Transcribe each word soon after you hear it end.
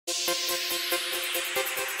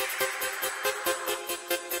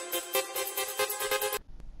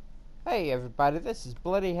Hey everybody, this is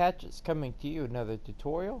Bloody Hatchets coming to you another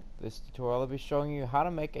tutorial. This tutorial I'll be showing you how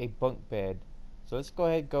to make a bunk bed. So let's go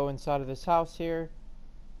ahead and go inside of this house here,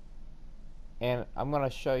 and I'm going to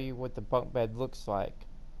show you what the bunk bed looks like.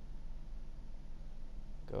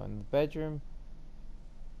 Go in the bedroom.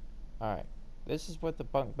 Alright, this is what the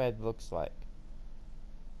bunk bed looks like.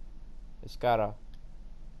 It's got a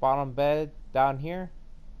bottom bed down here.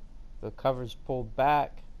 The cover's pulled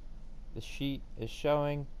back. The sheet is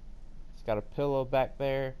showing. It's got a pillow back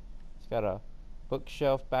there. It's got a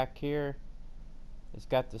bookshelf back here. It's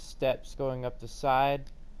got the steps going up the side,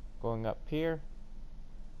 going up here.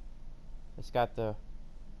 It's got the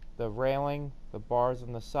railing, the bars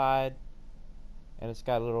on the side, and it's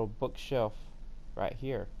got a little bookshelf right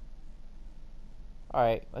here.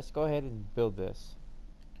 Alright, let's go ahead and build this.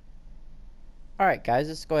 Alright guys,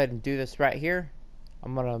 let's go ahead and do this right here.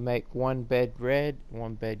 I'm going to make one bed red,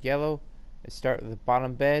 one bed yellow. Let's start with the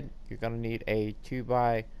bottom bed. You're going to need a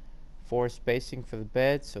 2x4 spacing for the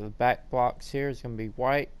bed. So the back blocks here is going to be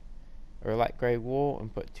white or light gray wool,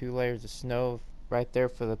 and put 2 layers of snow right there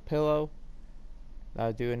for the pillow.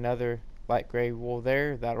 Now do another light gray wool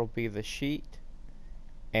there. That'll be the sheet.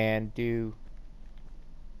 And do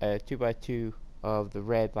a 2x2 of the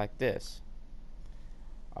red like this.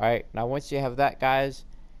 Alright, now once you have that guys,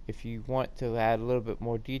 if you want to add a little bit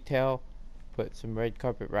more detail, put some red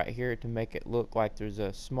carpet right here to make it look like there's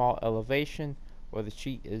a small elevation where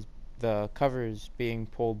the cover is being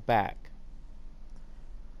pulled back.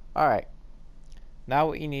 Alright, now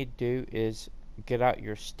what you need to do is get out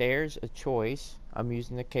your stairs of choice. I'm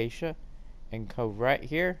using acacia, and go right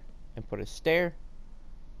here and put a stair,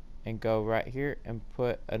 and go right here and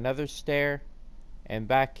put another stair, and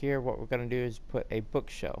back here what we're going to do is put a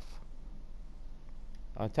bookshelf.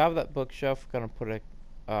 On top of that bookshelf we're going to put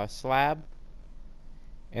a slab,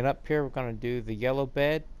 and up here we're going to do the yellow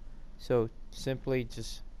bed. So simply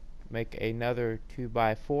just make another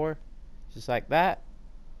 2x4 just like that.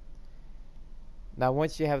 Now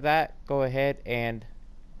once you have that, go ahead and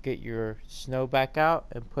get your snow back out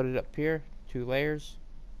and put it up here, 2 layers,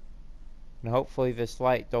 and hopefully this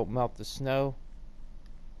light don't melt the snow.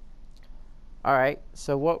 Alright,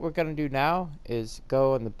 so what we're going to do now is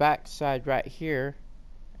go on the back side right here,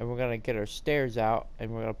 and we're going to get our stairs out, and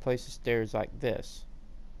we're going to place the stairs like this.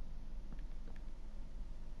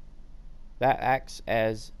 That acts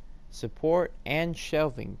as support and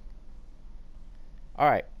shelving.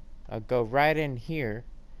 Alright, I'll go right in here,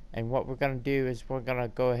 and what we're going to do is we're going to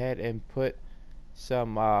go ahead and put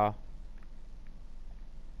some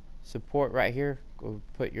support right here. Go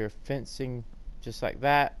put your fencing just like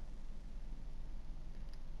that.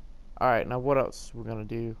 Alright, now what else we're going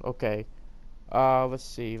to do? Okay, let's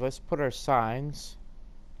see, let's put our signs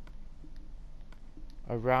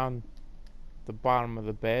around the bottom of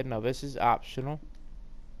the bed. Now this is optional,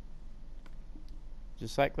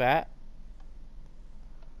 just like that.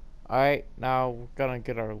 Alright, now we're gonna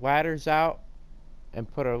get our ladders out and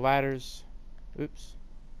put our ladders put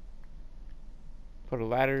our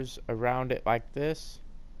ladders around it like this.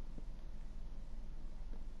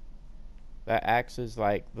 That acts as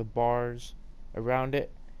like the bars around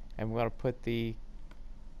it, and we're gonna put the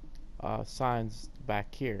signs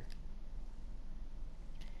back here.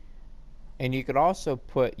 And you could also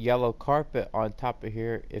put yellow carpet on top of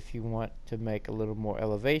here if you want to make a little more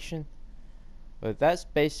elevation. But that's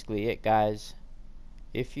basically it guys.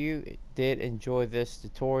 If you did enjoy this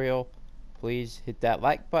tutorial, please hit that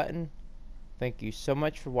like button. Thank you so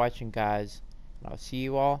much for watching guys, and I'll see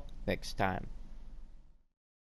you all next time.